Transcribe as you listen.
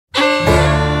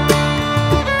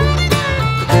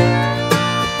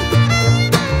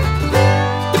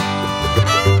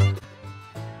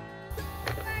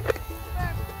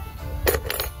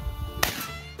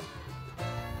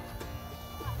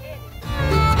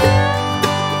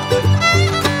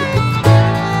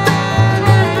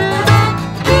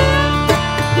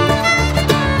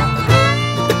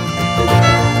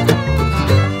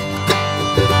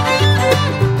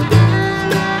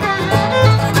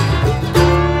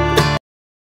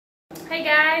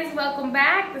Hey guys, welcome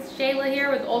back. This is Shayla here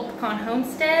with Old Pecan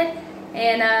Homestead,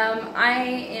 and I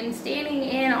am standing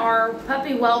in our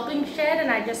puppy whelping shed, and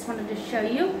I just wanted to show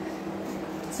you.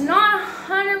 It's not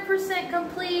 100%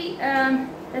 complete.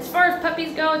 As far as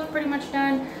puppies go, it's pretty much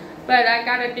done, but I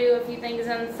gotta do a few things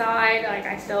inside. Like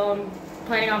I still am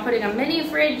planning on putting a mini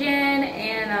fridge in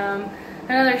and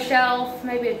another shelf,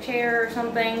 maybe a chair or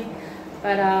something,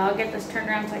 but I'll get this turned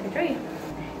around so I can show you.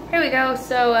 Here we go.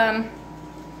 So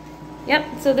yep,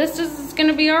 so this is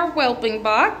gonna be our whelping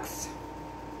box.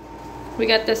 We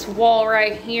got this wall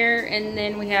right here, and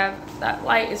then we have that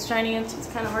light is shining in, so it's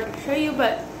kind of hard to show you,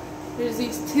 but there's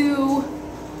these two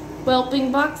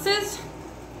whelping boxes.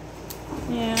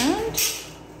 And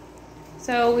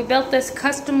so we built this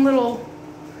custom little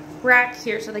rack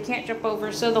here so they can't jump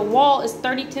over. So the wall is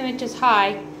 32 inches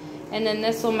high, and then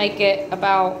this will make it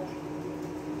about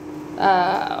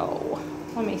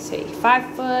let me see,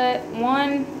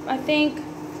 5'1", I think,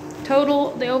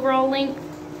 total, the overall length.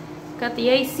 Got the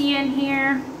AC in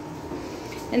here.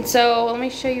 And so let me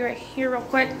show you right here real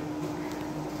quick.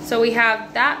 So we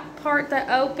have that part that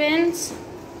opens,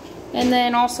 and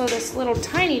then also this little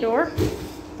tiny door.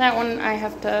 That one I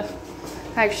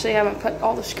actually haven't put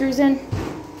all the screws in.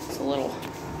 It's a little.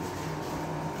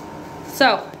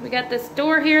 So we got this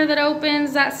door here that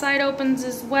opens, that side opens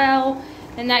as well.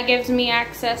 And that gives me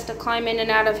access to climb in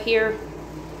and out of here.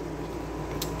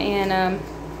 And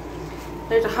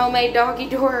there's a homemade doggy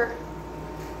door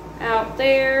out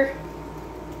there.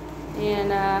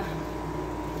 And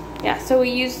yeah, so we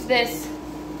use this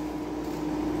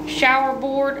shower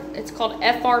board. It's called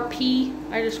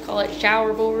FRP. I just call it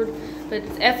shower board, but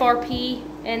it's FRP.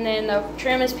 And then the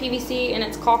trim is PVC, and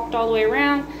it's caulked all the way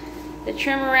around. The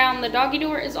trim around the doggy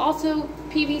door is also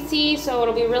PVC, so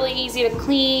it'll be really easy to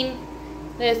clean.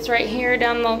 This right here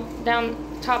down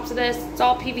tops of this, it's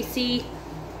all PVC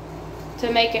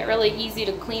to make it really easy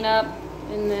to clean up.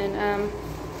 And then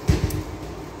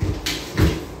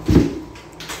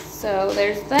so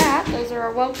there's that. Those are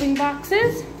our whelping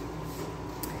boxes.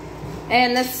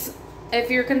 And this, if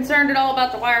you're concerned at all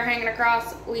about the wire hanging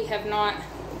across, we have not.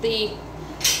 We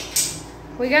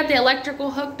got the electrical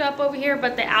hooked up over here,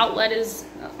 but the outlet is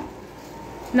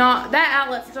not, that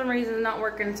outlet for some reason is not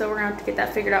working, so we're gonna have to get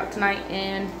that figured out tonight.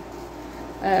 And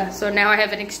so now I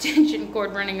have an extension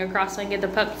cord running across so I can get the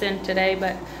pups in today.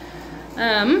 But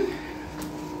and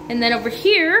then over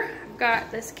here I've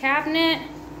got this cabinet.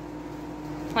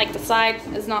 Like the side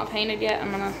is not painted yet.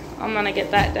 I'm gonna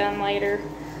get that done later.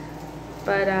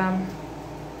 But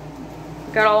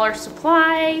got all our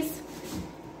supplies,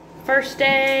 first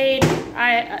aid.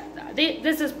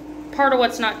 This is part of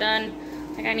what's not done.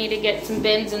 Like I need to get some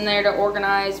bins in there to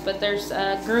organize, but there's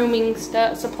grooming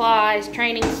supplies,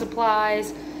 training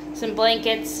supplies, some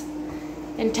blankets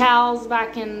and towels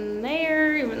back in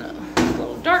there, even though it's a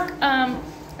little dark. And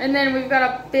then we've got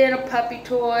a bin of puppy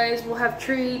toys. We'll have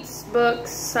treats,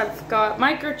 books. I've got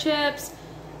microchips,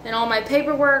 and all my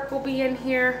paperwork will be in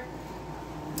here.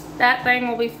 That thing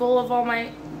will be full of all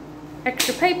my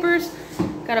extra papers.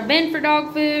 Got a bin for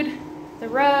dog food, the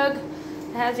rug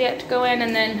has yet to go in,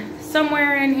 and then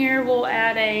somewhere in here we'll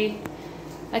add a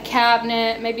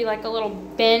cabinet, maybe like a little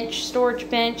bench, storage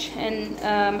bench, and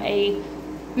a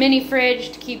mini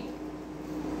fridge to keep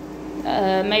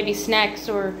maybe snacks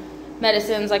or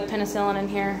medicines like penicillin in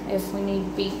here if we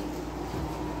need be.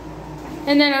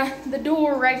 And then the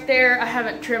door right there, I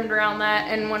haven't trimmed around that,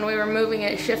 and when we were moving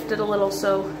it shifted a little,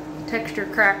 so texture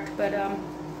cracked, but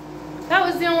that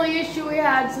was the only issue we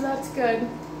had, so that's good.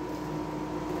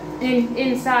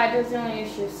 Inside was the only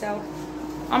issue, so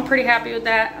I'm pretty happy with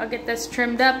that. I'll get this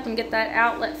trimmed up and get that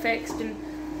outlet fixed and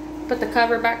put the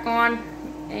cover back on,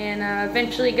 and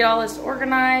eventually get all this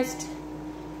organized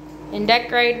and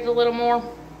decorated a little more.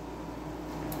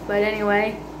 But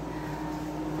anyway,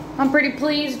 I'm pretty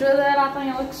pleased with it. I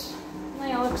think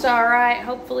it looks all right.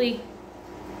 Hopefully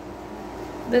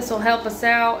this will help us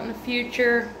out in the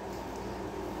future,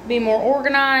 be more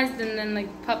organized, and then the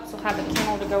pups will have a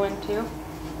kennel to go into.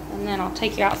 And then I'll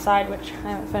take you outside, which I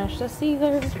haven't finished this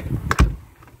either.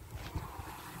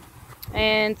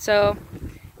 And so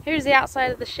here's the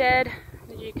outside of the shed.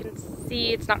 As you can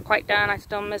see, it's not quite done. I'm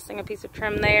still missing a piece of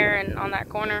trim there and on that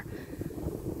corner.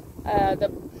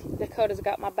 Dakota's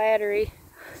got my battery,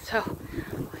 so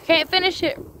I can't finish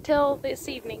it till this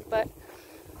evening.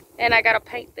 And I gotta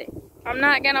paint I'm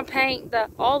not gonna paint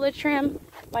all the trim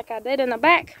like I did in the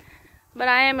back, but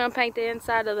I am gonna paint the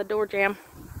inside of the door jamb,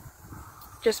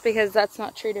 just because that's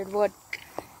not treated wood.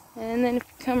 And then if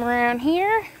you come around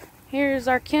here, here's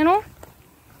our kennel.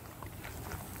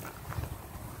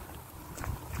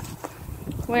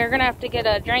 We're gonna have to get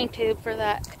a drain tube for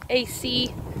that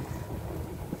AC.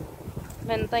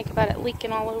 Been thinking about it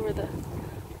leaking all over the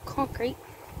concrete.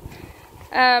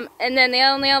 And then the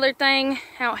only other thing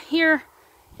out here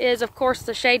is, of course,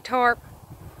 the shade tarp,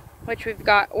 which we've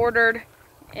got ordered.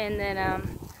 And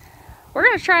then we're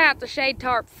going to try out the shade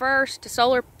tarp first, the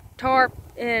solar tarp,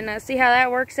 and see how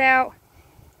that works out.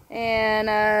 And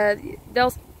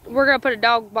we're going to put a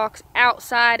dog box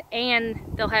outside, and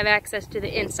they'll have access to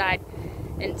the inside.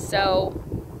 And so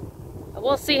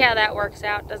we'll see how that works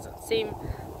out. Doesn't seem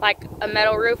like a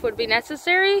metal roof would be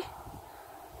necessary,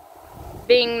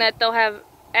 being that they'll have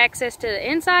access to the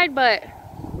inside, but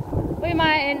we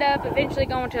might end up eventually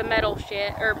going to a metal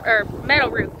shed or metal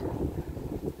roof.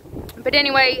 But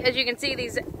anyway, as you can see,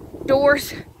 these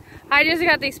doors, I just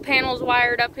got these panels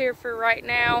wired up here for right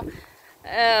now.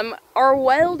 Our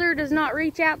welder does not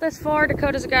reach out this far.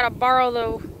 Dakota's got to borrow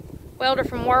the welder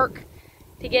from work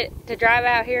to drive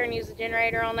out here and use the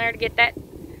generator on there to get that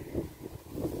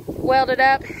welded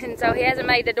up. And so he hasn't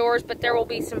made the doors, but there will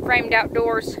be some framed out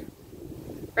doors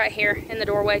right here in the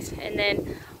doorways. And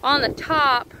then on the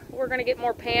top, we're going to get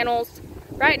more panels.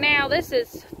 Right now, this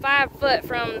is 5 foot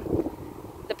from,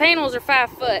 the panels are 5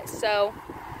 foot, so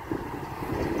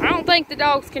I don't think the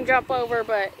dogs can jump over,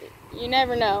 but you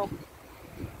never know.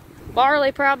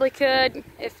 Barley probably could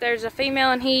if there's a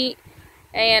female in heat,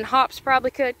 and Hops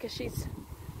probably could because she's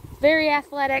very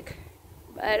athletic.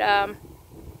 But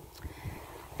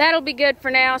that'll be good for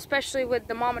now, especially with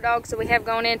the mama dogs that we have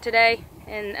going in today.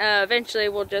 And eventually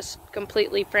we'll just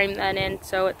completely frame that in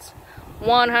so it's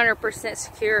 100%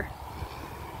 secure.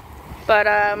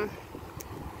 But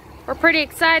we're pretty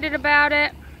excited about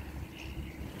it.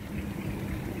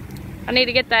 I need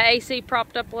to get that AC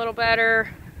propped up a little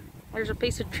better. There's a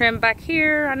piece of trim back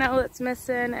here I know that's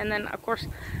missing. And then, of course,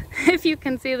 if you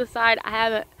can see the side, I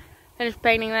haven't finished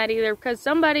painting that either because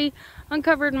somebody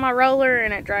uncovered my roller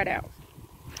and it dried out.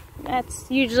 That's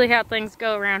usually how things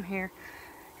go around here.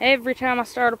 Every time I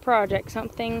start a project,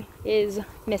 something is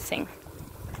missing.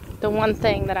 The one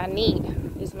thing that I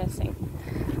need is missing.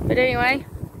 But anyway,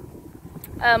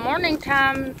 morning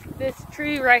time, this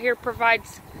tree right here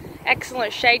provides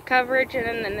excellent shade coverage, and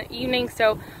then in the evening,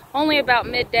 so only about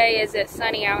midday is it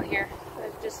sunny out here.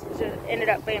 It just ended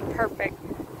up being perfect.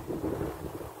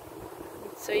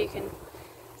 So you can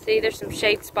see there's some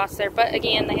shade spots there, but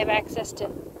again, they have access to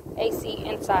AC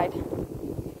inside.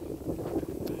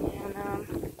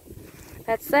 And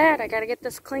that's that. I gotta get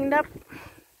this cleaned up,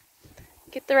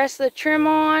 get the rest of the trim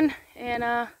on, and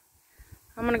I'm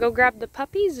gonna go grab the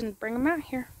puppies and bring them out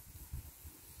here.